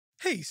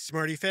Hey,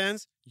 Smarty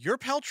fans, your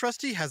pal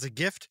Trusty has a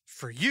gift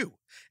for you.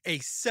 A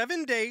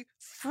 7-day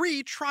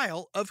free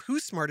trial of Who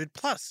Smarted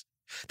Plus.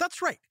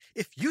 That's right.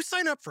 If you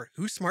sign up for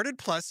Who Smarted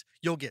Plus,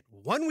 you'll get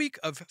 1 week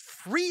of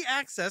free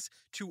access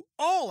to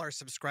all our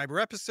subscriber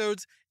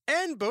episodes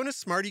and bonus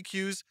Smarty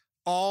Cues,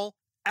 all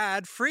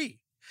ad-free.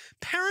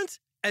 Parents,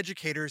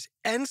 educators,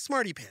 and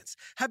Smarty Pants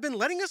have been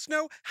letting us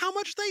know how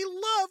much they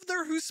love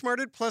their Who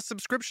Smarted Plus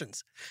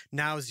subscriptions.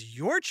 Now's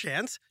your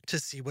chance to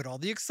see what all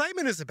the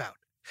excitement is about.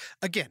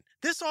 Again,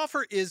 this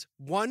offer is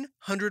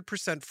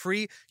 100%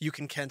 free. You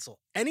can cancel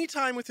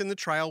anytime within the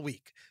trial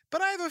week.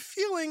 But I have a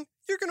feeling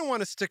you're going to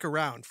want to stick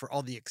around for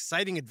all the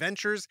exciting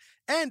adventures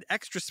and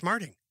extra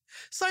smarting.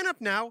 Sign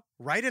up now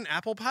right in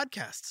Apple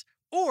Podcasts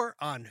or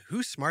on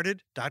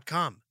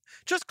whosmarted.com.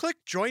 Just click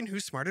Join Who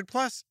Smarted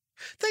Plus.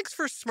 Thanks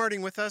for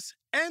smarting with us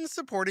and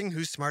supporting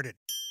Who Smarted.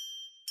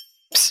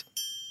 Psst,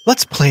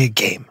 let's play a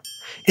game.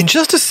 In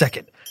just a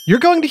second, you're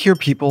going to hear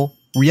people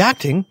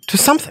reacting to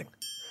something.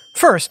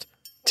 First,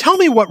 tell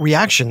me what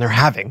reaction they're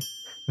having.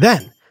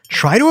 Then,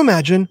 try to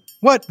imagine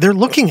what they're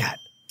looking at.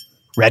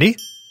 Ready?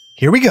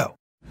 Here we go.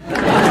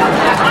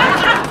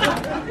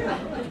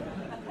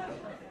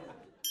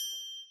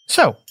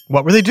 So,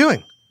 what were they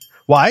doing?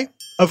 Why,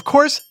 of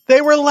course,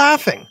 they were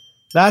laughing.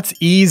 That's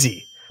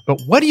easy. But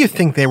what do you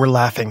think they were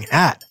laughing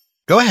at?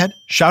 Go ahead,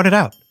 shout it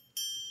out.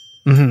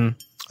 A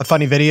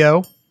funny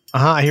video?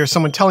 I hear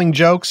someone telling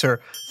jokes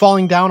or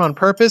falling down on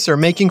purpose or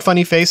making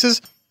funny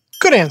faces.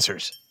 Good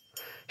answers.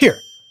 Here,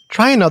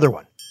 try another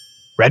one.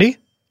 Ready?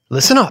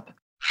 Listen up.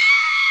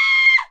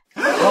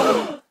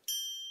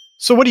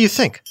 So what do you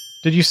think?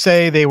 Did you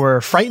say they were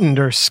frightened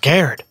or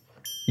scared?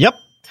 Yep.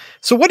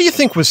 So what do you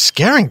think was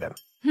scaring them?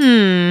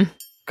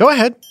 Go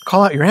ahead,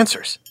 call out your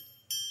answers.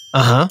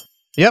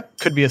 Yep,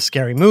 could be a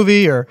scary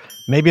movie, or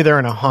maybe they're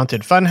in a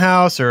haunted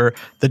funhouse, or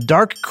the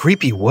dark,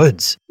 creepy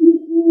woods.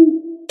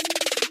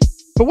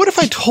 But what if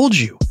I told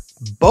you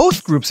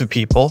both groups of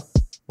people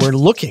were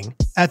looking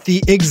at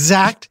the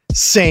exact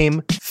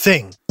same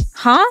thing?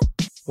 Huh?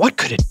 What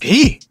could it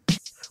be?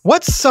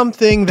 What's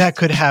something that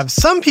could have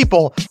some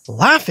people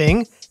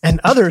laughing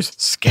and others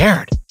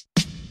scared?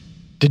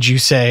 Did you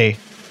say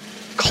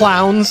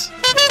clowns?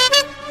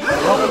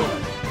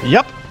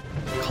 Yep.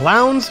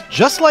 Clowns,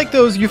 just like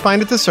those you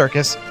find at the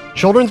circus,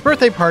 children's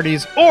birthday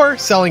parties, or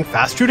selling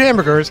fast food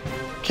hamburgers,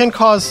 can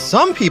cause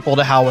some people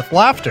to howl with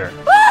laughter.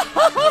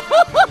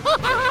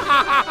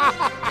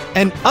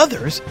 And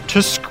others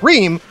to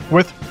scream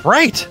with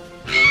fright.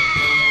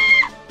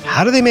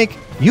 How do they make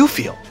you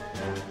feel?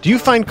 Do you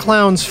find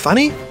clowns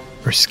funny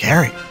or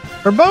scary?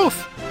 Or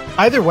both?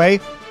 Either way,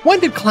 when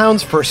did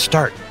clowns first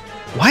start?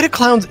 Why do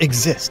clowns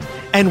exist?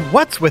 And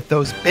what's with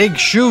those big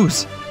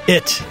shoes?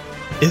 It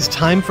is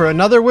time for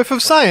another whiff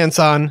of science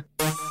on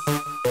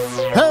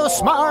Who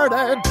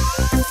Smarted?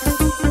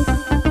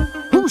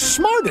 Who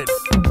Smarted?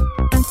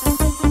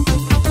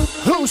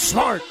 Who's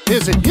smart?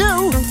 Is it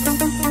you?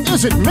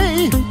 Is it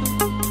me?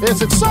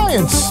 Is it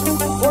science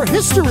or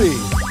history?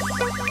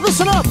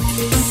 Listen up,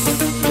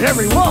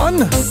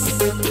 everyone.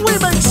 We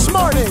make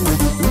smarting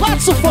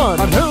lots of fun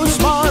on Who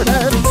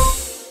Smarted.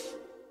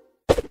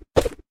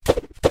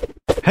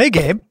 Hey,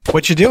 Gabe,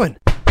 what you doing?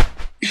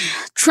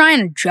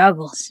 Trying to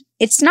juggle.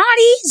 It's not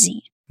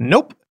easy.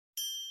 Nope.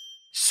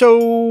 So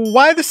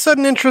why the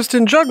sudden interest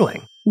in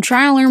juggling? I'm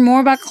trying to learn more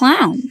about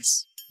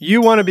clowns.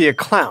 You want to be a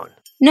clown?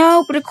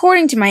 No, but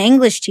according to my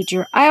English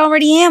teacher, I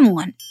already am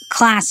one. A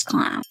class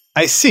clown.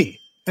 I see.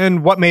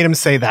 And what made him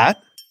say that?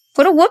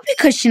 Put a whoopee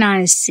cushion on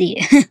his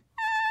seat.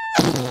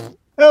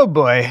 Oh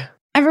boy.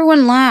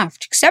 Everyone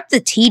laughed, except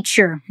the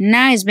teacher.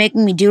 Now he's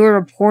making me do a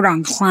report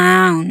on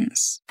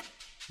clowns.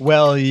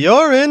 Well,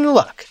 you're in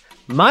luck.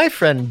 My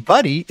friend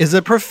Buddy is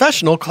a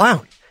professional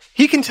clown.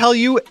 He can tell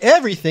you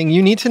everything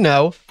you need to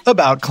know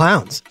about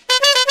clowns.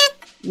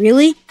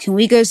 Really? Can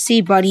we go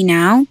see Buddy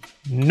now?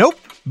 Nope,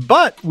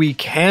 but we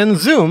can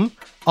Zoom.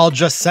 I'll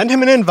just send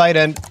him an invite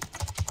and...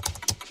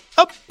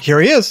 Oh, here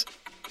he is.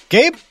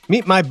 Gabe,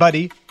 meet my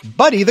buddy,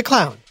 Buddy the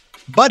Clown.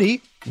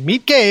 Buddy,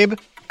 meet Gabe,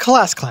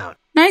 class clown.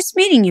 Nice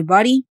meeting you,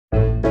 Buddy.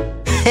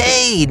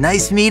 Hey,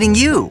 nice meeting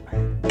you.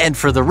 And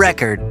for the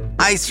record,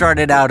 I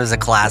started out as a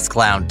class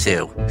clown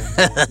too.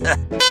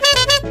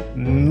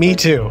 Me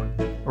too.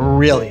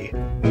 Really,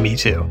 me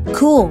too.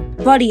 Cool.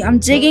 Buddy, I'm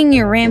digging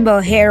your rainbow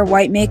hair,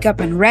 white makeup,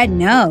 and red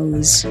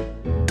nose.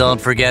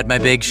 Don't forget my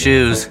big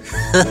shoes.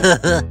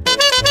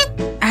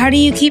 How do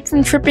you keep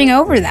from tripping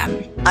over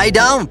them? I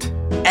don't.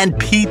 And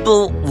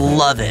people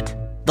love it.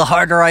 The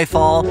harder I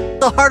fall,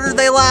 the harder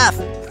they laugh.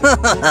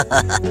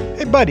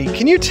 Hey, Buddy,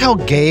 can you tell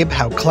Gabe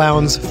how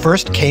clowns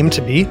first came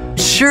to be?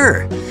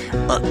 Sure.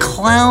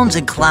 Clowns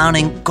and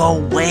clowning go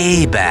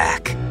way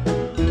back.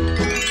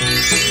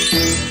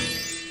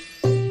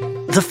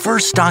 The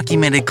first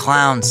documented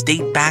clowns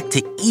date back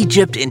to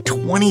Egypt in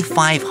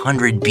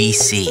 2500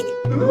 BC.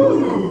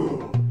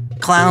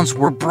 Clowns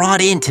were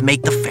brought in to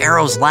make the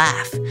pharaohs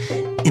laugh.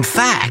 In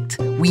fact,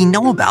 we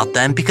know about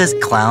them because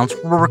clowns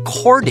were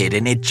recorded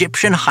in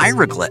Egyptian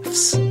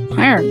hieroglyphs.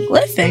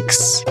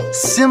 Hieroglyphics?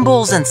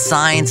 Symbols and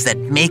signs that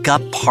make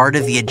up part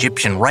of the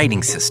Egyptian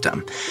writing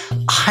system.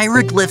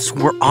 Hieroglyphs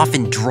were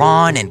often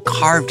drawn and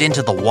carved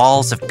into the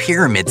walls of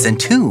pyramids and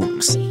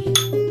tombs.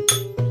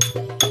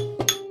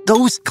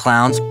 Those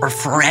clowns are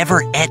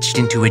forever etched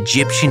into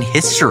Egyptian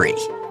history.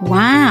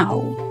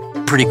 Wow.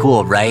 Pretty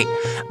cool, right?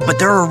 But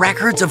there are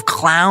records of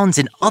clowns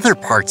in other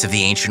parts of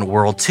the ancient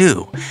world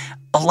too,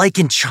 like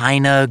in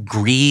China,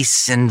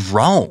 Greece, and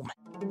Rome.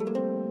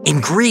 In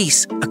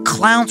Greece,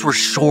 clowns were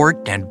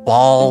short and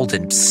bald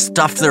and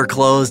stuffed their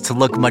clothes to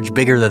look much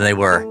bigger than they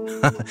were.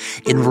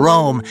 In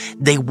Rome,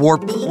 they wore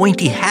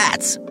pointy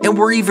hats and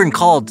were even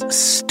called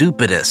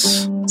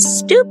stupidus.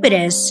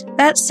 Stupidus?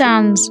 That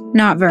sounds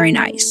not very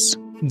nice.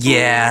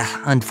 Yeah,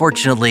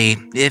 unfortunately,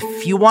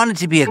 if you wanted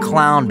to be a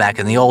clown back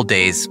in the old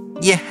days,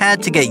 you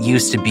had to get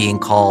used to being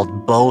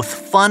called both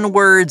fun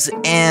words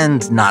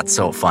and not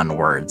so fun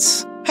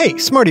words. Hey,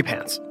 Smarty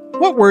Pants,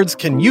 what words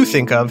can you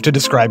think of to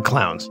describe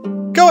clowns?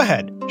 Go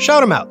ahead, shout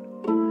them out.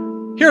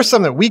 Here are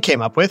some that we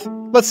came up with.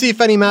 Let's see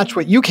if any match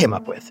what you came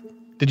up with.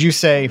 Did you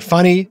say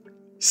funny,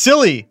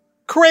 silly,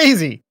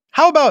 crazy?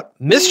 How about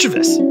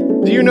mischievous?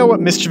 Do you know what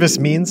mischievous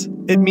means?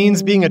 It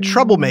means being a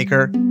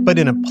troublemaker, but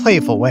in a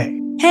playful way.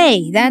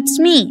 Hey, that's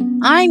me.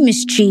 I'm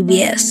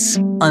mischievous.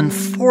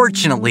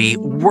 Unfortunately,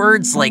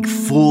 words like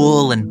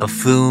fool and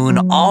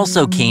buffoon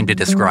also came to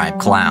describe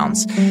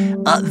clowns.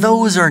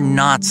 Those are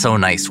not so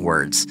nice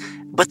words.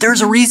 But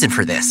there's a reason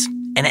for this,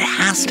 and it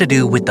has to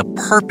do with the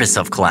purpose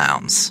of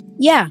clowns.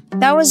 Yeah,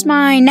 that was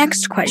my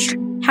next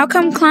question. How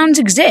come clowns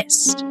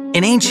exist?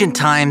 In ancient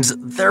times,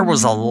 there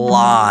was a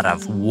lot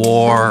of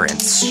war and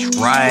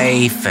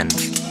strife, and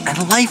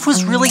life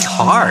was really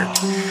hard.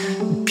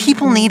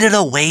 People needed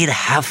a way to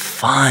have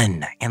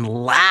fun and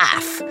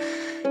laugh.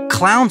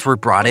 Clowns were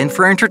brought in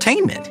for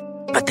entertainment,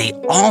 but they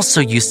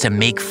also used to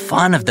make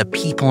fun of the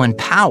people in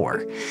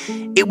power.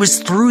 It was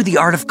through the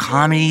art of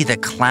comedy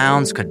that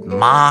clowns could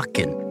mock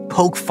and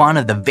poke fun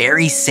of the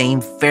very same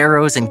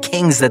pharaohs and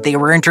kings that they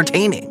were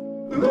entertaining,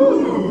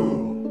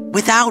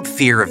 without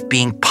fear of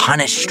being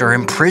punished or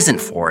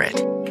imprisoned for it.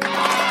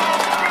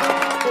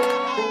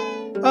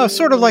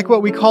 Sort of like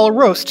what we call a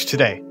roast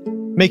today.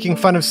 Making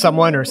fun of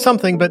someone or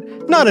something, but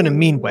not in a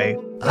mean way.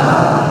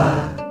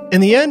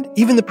 In the end,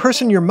 even the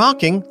person you're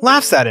mocking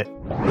laughs at it.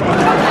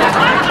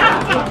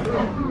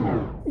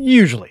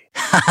 Usually.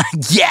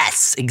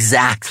 Yes,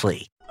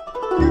 exactly.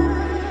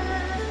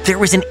 There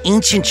was an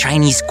ancient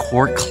Chinese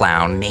court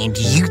clown named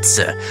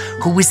Yuzhi,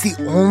 who was the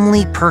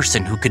only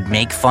person who could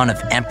make fun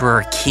of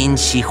Emperor Qin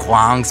Shi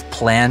Huang's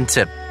plan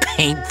to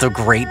paint the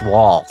Great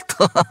Wall.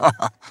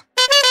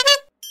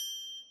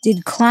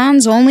 Did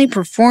clowns only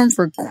perform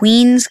for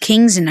queens,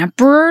 kings, and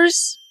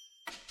emperors?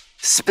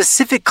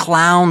 Specific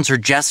clowns or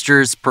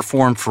jesters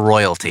performed for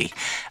royalty,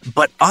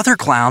 but other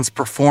clowns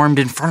performed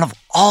in front of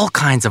all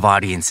kinds of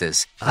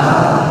audiences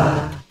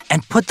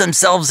and put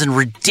themselves in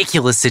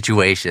ridiculous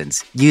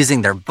situations,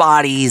 using their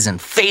bodies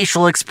and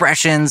facial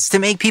expressions to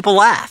make people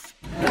laugh.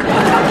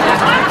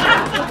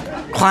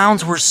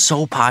 Clowns were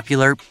so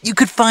popular, you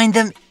could find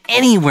them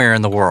anywhere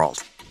in the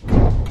world.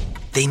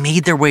 They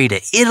made their way to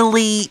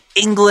Italy,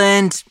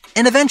 England,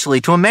 and eventually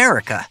to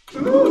America.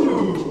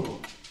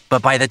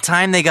 But by the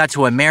time they got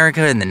to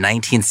America in the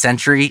 19th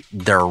century,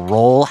 their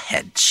role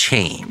had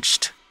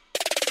changed.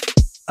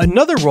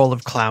 Another role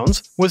of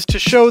clowns was to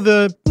show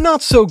the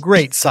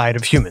not-so-great side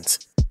of humans.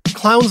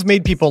 Clowns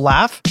made people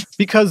laugh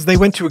because they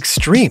went to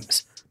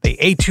extremes. They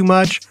ate too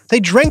much, they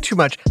drank too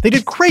much, they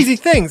did crazy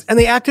things, and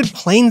they acted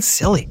plain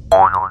silly.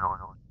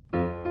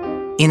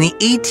 In the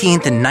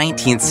 18th and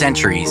 19th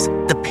centuries,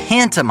 the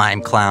pantomime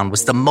clown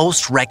was the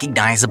most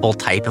recognizable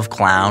type of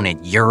clown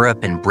in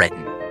Europe and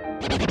Britain.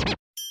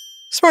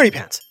 Smarty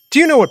Pants, do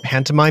you know what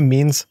pantomime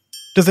means?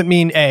 Does it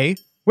mean A,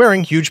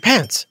 wearing huge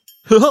pants?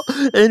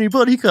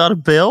 Anybody got a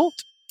belt?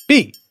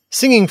 B,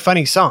 singing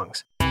funny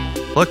songs?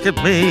 Look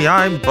at me,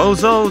 I'm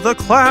Bozo the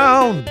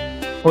Clown.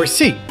 Or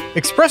C,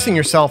 expressing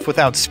yourself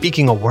without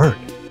speaking a word?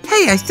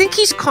 Hey, I think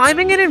he's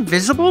climbing an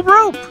invisible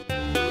rope.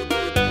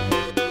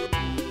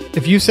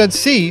 If you said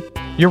C,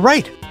 you're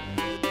right.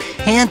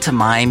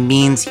 Pantomime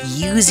means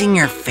using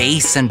your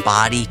face and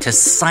body to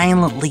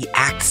silently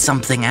act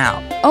something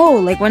out. Oh,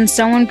 like when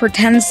someone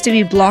pretends to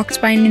be blocked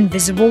by an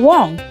invisible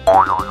wall.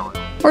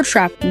 Or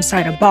trapped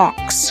inside a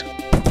box.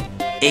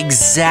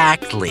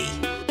 Exactly.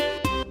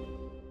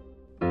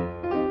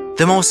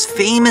 The most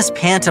famous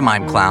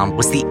pantomime clown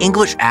was the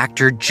English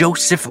actor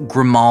Joseph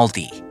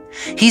Grimaldi.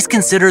 He's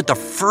considered the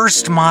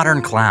first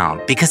modern clown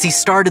because he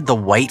started the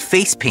white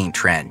face paint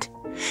trend.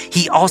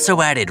 He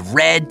also added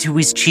red to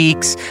his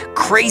cheeks,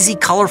 crazy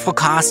colorful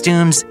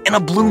costumes, and a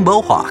blue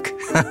mohawk.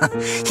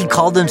 He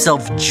called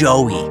himself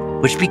Joey,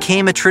 which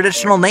became a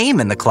traditional name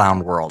in the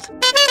clown world.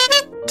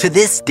 To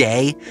this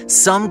day,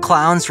 some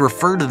clowns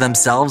refer to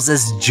themselves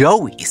as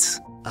Joeys.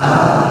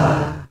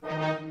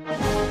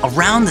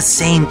 Around the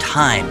same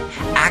time,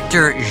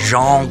 actor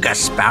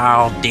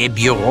Jean-Gaspard de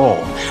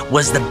Bureau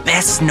was the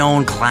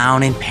best-known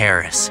clown in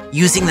Paris,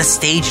 using the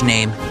stage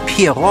name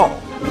Pierrot.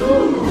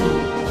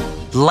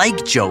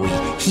 Like Joey,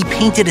 he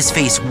painted his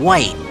face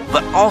white,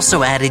 but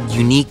also added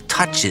unique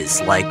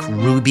touches like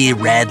ruby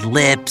red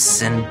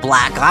lips and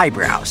black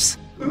eyebrows.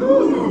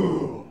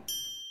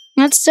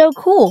 That's so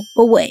cool.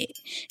 But wait,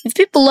 if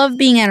people loved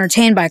being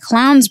entertained by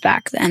clowns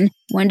back then,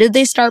 when did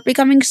they start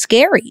becoming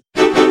scary?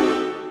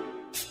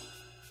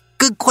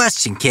 Good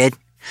question, kid.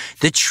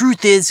 The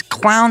truth is,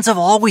 clowns have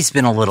always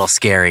been a little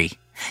scary.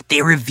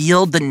 They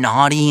revealed the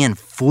naughty and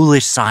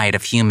foolish side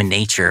of human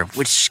nature,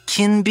 which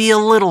can be a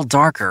little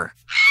darker.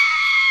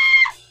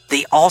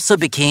 They also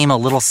became a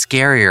little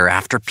scarier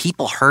after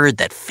people heard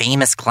that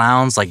famous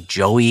clowns like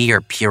Joey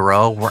or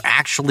Pierrot were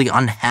actually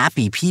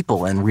unhappy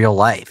people in real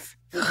life.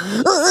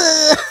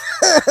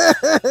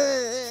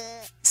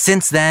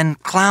 Since then,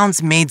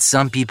 clowns made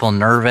some people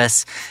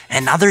nervous,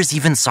 and others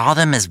even saw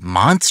them as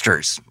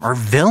monsters or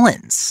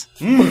villains.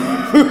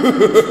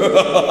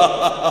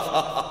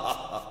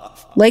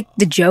 Like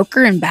the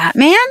Joker and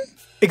Batman?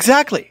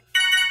 Exactly.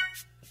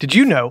 Did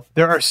you know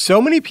there are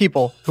so many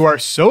people who are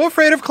so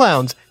afraid of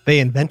clowns, they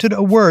invented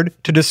a word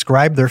to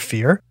describe their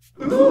fear?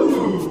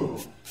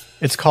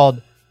 It's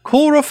called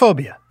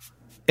coulrophobia,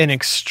 an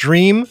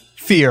extreme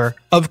fear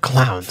of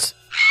clowns.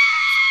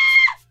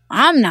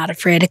 I'm not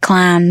afraid of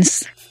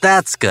clowns.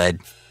 That's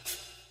good.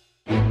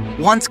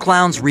 Once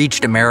clowns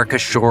reached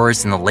America's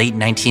shores in the late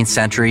 19th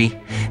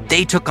century,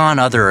 they took on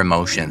other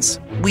emotions.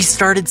 We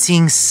started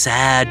seeing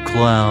sad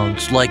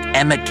clowns like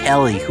Emmett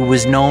Kelly, who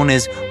was known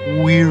as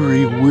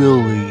Weary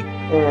Willie.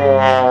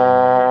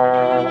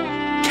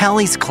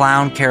 Kelly's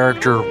clown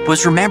character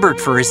was remembered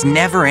for his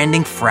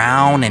never-ending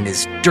frown and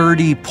his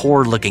dirty,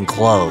 poor-looking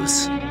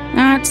clothes.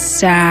 That's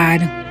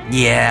sad.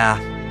 Yeah,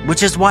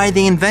 which is why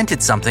they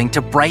invented something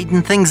to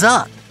brighten things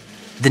up.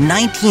 The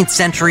 19th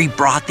century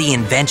brought the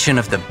invention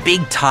of the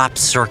big top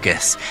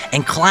circus,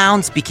 and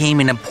clowns became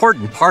an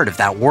important part of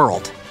that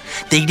world.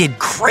 They did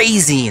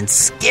crazy and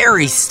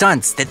scary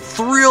stunts that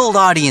thrilled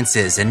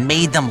audiences and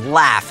made them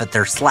laugh at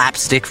their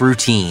slapstick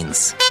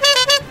routines.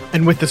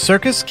 And with the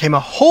circus came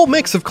a whole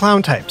mix of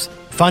clown types: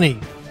 funny,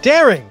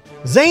 daring,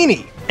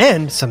 zany,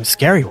 and some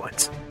scary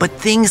ones. But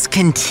things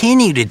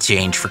continue to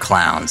change for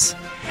clowns.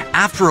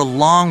 After a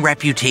long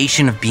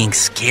reputation of being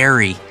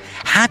scary,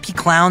 happy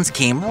clowns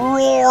came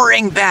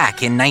roaring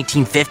back in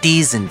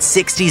 1950s and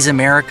 60s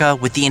America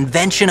with the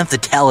invention of the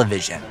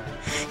television.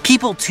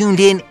 People tuned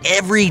in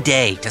every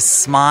day to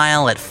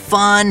smile at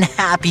fun,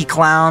 happy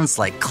clowns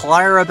like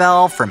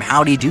Clarabelle from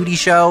Howdy Doody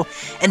Show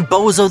and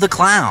Bozo the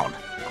Clown.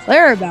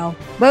 Clarabelle,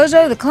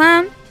 Bozo the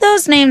Clown,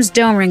 those names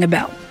don't ring a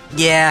bell.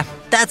 Yeah,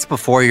 that's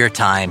before your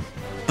time.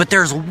 But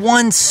there's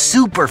one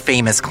super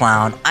famous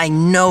clown I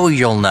know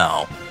you'll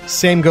know.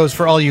 Same goes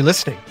for all you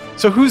listening.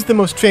 So who's the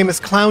most famous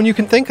clown you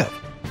can think of?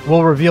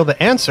 We'll reveal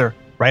the answer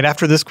right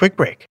after this quick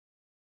break.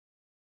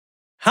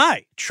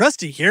 Hi,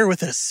 Trusty here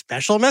with a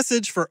special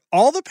message for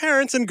all the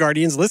parents and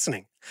guardians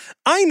listening.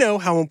 I know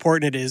how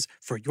important it is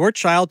for your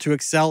child to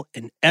excel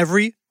in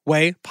every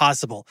way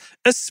possible,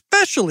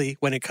 especially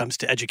when it comes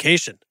to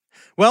education.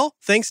 Well,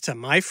 thanks to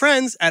my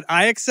friends at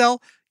iExcel,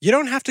 you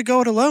don't have to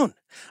go it alone.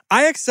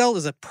 iExcel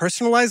is a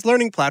personalized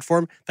learning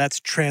platform that's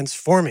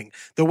transforming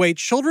the way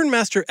children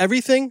master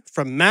everything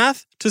from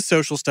math to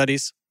social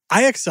studies.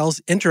 iExcel's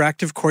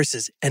interactive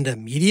courses and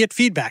immediate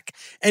feedback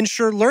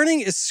ensure learning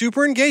is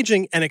super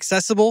engaging and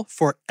accessible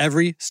for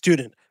every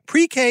student,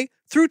 pre-K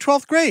through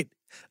 12th grade.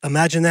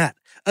 Imagine that,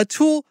 a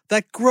tool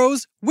that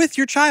grows with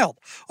your child,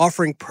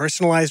 offering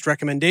personalized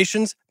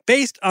recommendations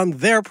based on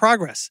their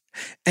progress.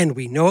 And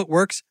we know it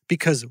works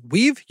because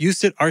we've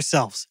used it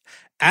ourselves.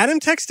 Adam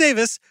Tex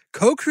Davis,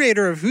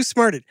 co-creator of Who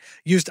Smarted,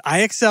 used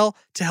iExcel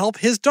to help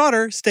his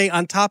daughter stay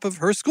on top of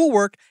her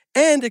schoolwork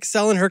and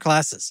excel in her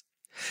classes.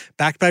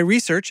 Backed by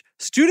research,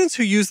 students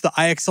who use the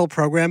iExcel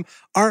program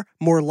are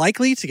more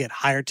likely to get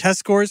higher test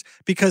scores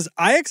because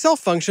iExcel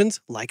functions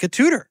like a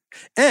tutor.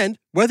 And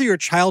whether your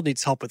child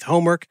needs help with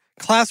homework,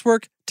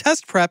 classwork,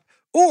 test prep,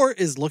 or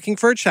is looking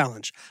for a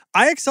challenge,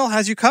 iExcel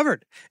has you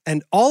covered,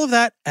 and all of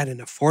that at an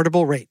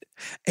affordable rate.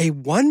 A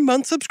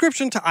 1-month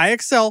subscription to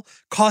iExcel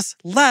costs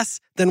less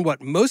than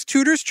what most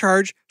tutors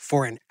charge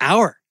for an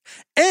hour.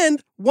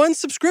 And one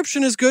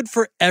subscription is good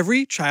for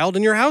every child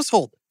in your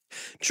household.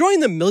 Join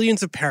the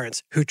millions of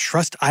parents who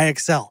trust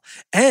iExcel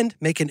and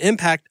make an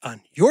impact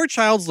on your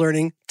child's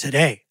learning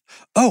today.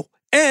 Oh,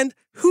 and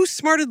Who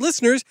Smarted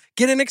listeners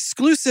get an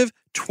exclusive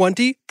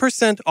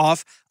 20%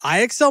 off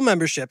iExcel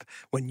membership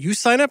when you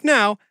sign up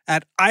now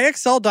at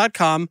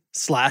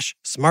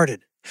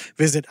iexcel.com/smarted.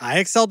 Visit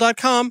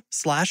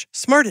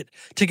iexcel.com/smarted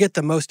to get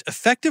the most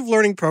effective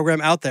learning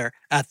program out there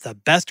at the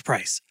best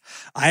price.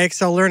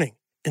 iExcel Learning.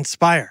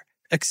 Inspire.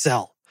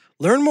 Excel.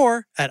 Learn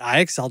more at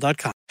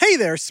iexcel.com. Hey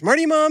there,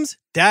 smarty moms,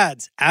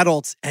 dads,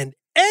 adults, and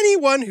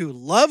anyone who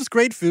loves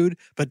great food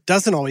but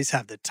doesn't always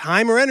have the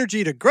time or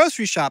energy to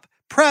grocery shop,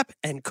 prep,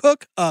 and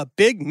cook a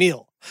big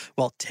meal.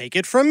 Well, take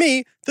it from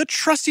me, the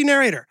trusty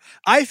narrator.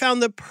 I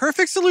found the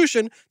perfect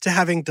solution to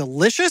having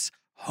delicious,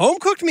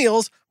 home-cooked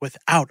meals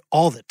without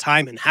all the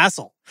time and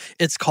hassle.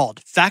 It's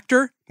called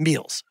Factor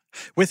Meals.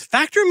 With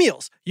Factor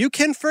meals, you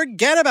can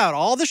forget about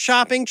all the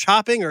shopping,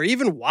 chopping, or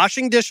even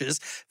washing dishes.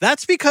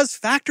 That's because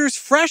Factor's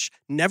fresh,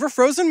 never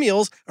frozen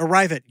meals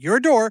arrive at your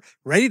door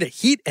ready to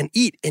heat and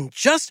eat in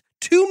just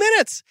 2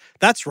 minutes.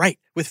 That's right.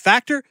 With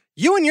Factor,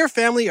 you and your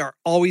family are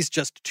always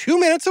just 2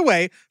 minutes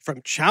away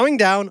from chowing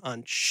down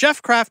on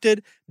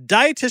chef-crafted,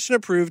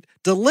 dietitian-approved,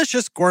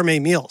 delicious gourmet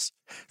meals.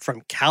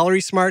 From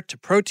Calorie Smart to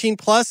Protein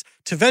Plus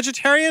to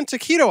vegetarian to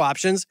keto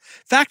options,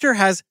 Factor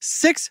has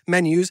 6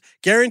 menus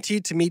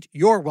guaranteed to meet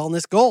your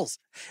wellness goals.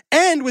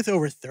 And with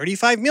over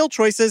 35 meal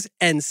choices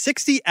and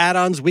 60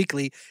 add-ons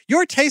weekly,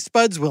 your taste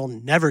buds will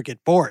never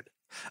get bored.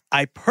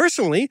 I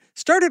personally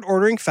started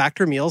ordering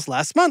Factor meals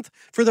last month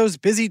for those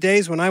busy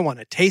days when I want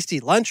a tasty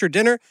lunch or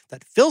dinner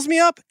that fills me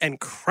up and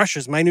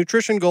crushes my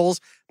nutrition goals,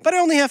 but I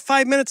only have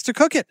 5 minutes to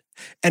cook it.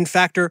 And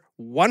Factor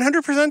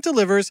 100%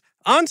 delivers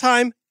on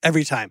time,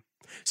 every time.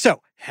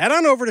 So head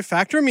on over to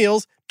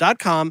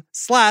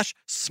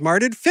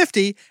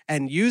factormeals.com/smarted50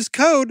 and use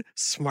code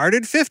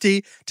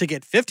SMARTED50 to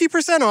get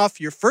 50% off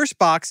your first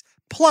box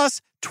plus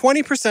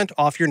 20%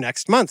 off your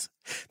next month.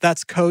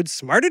 That's code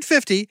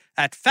SMARTED50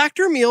 at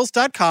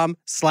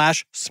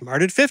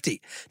factormeals.com/smarted50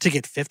 to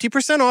get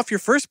 50% off your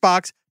first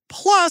box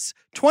plus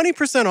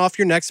 20% off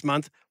your next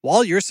month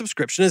while your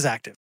subscription is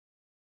active.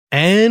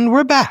 And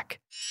we're back.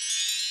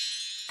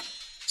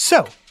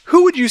 So,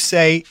 who would you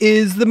say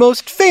is the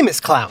most famous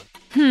clown?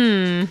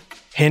 Hint,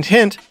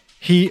 hint,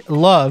 he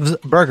loves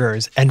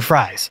burgers and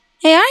fries.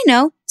 Hey, I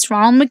know. It's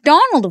Ronald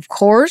McDonald, of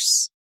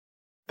course.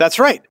 That's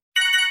right.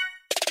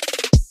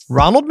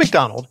 Ronald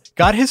McDonald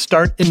got his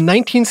start in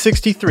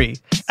 1963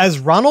 as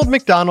Ronald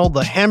McDonald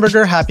the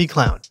Hamburger Happy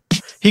Clown.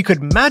 He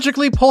could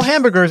magically pull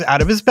hamburgers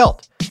out of his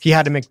belt. He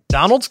had a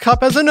McDonald's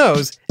cup as a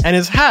nose, and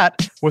his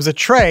hat was a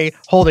tray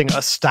holding a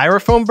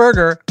styrofoam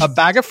burger, a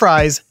bag of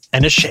fries,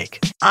 and a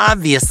shake.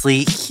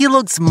 Obviously, he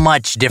looks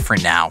much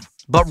different now,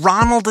 but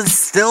Ronald is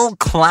still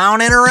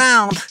clowning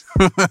around.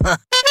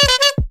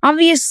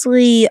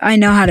 Obviously, I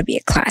know how to be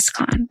a class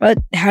clown, but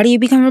how do you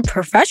become a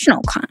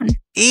professional clown?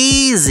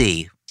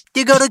 Easy.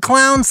 You go to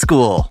clown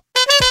school.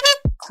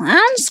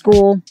 Clown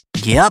school?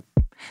 Yep.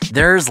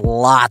 There's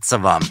lots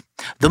of them.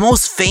 The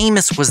most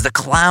famous was the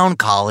Clown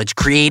College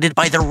created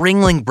by the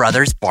Ringling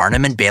Brothers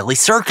Barnum and Bailey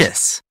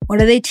Circus. What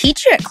do they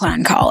teach you at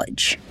Clown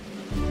College?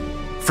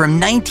 From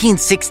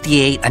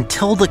 1968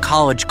 until the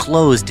college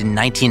closed in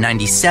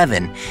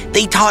 1997,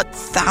 they taught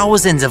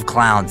thousands of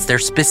clowns their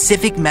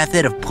specific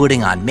method of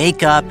putting on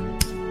makeup,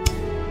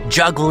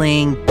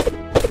 juggling,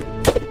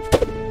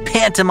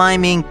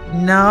 pantomiming.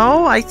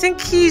 No, I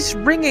think he's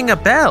ringing a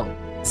bell.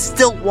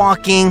 Stilt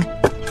walking,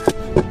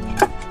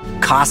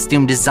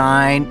 costume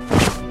design,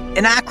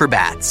 and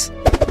acrobats.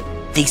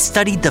 They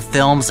studied the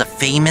films of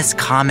famous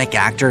comic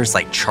actors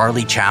like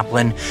Charlie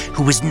Chaplin,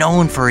 who was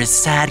known for his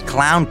sad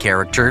clown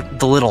character,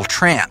 the Little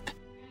Tramp.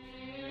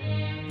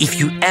 If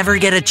you ever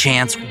get a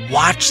chance,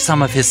 watch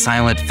some of his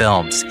silent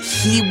films.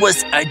 He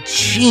was a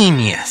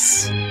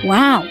genius.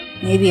 Wow,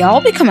 maybe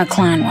I'll become a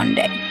clown one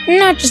day.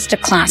 Not just a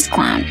class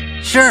clown.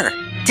 Sure,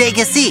 take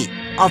a seat.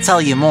 I'll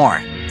tell you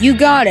more. You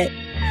got it.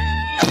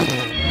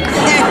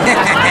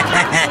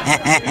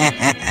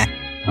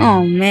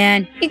 Oh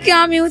man, you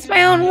got me with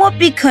my own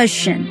whoopee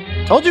cushion.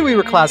 Told you we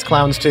were class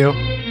clowns too.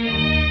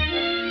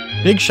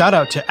 Big shout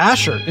out to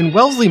Asher in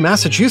Wellesley,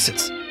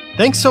 Massachusetts.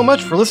 Thanks so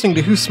much for listening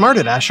to Who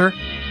Smarted, Asher.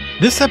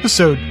 This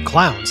episode,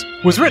 Clowns,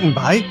 was written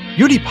by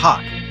Yudi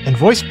Pak and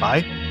voiced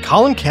by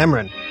Colin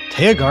Cameron,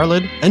 Taya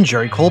Garland, and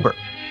Jerry Colbert.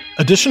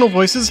 Additional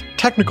voices,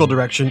 technical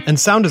direction, and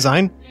sound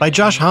design by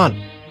Josh Hahn.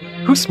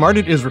 Who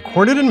Smarted is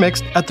recorded and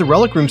mixed at the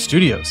Relic Room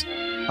Studios.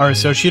 Our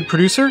associate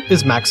producer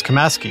is Max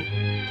Kamaski.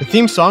 The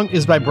theme song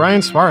is by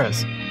Brian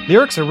Suarez.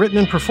 Lyrics are written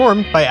and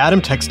performed by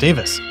Adam Tex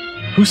Davis.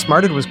 Who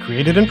Smarted was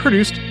created and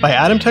produced by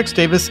Adam Tex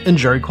Davis and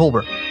Jerry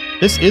Colbert.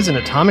 This is an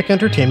Atomic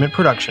Entertainment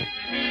production.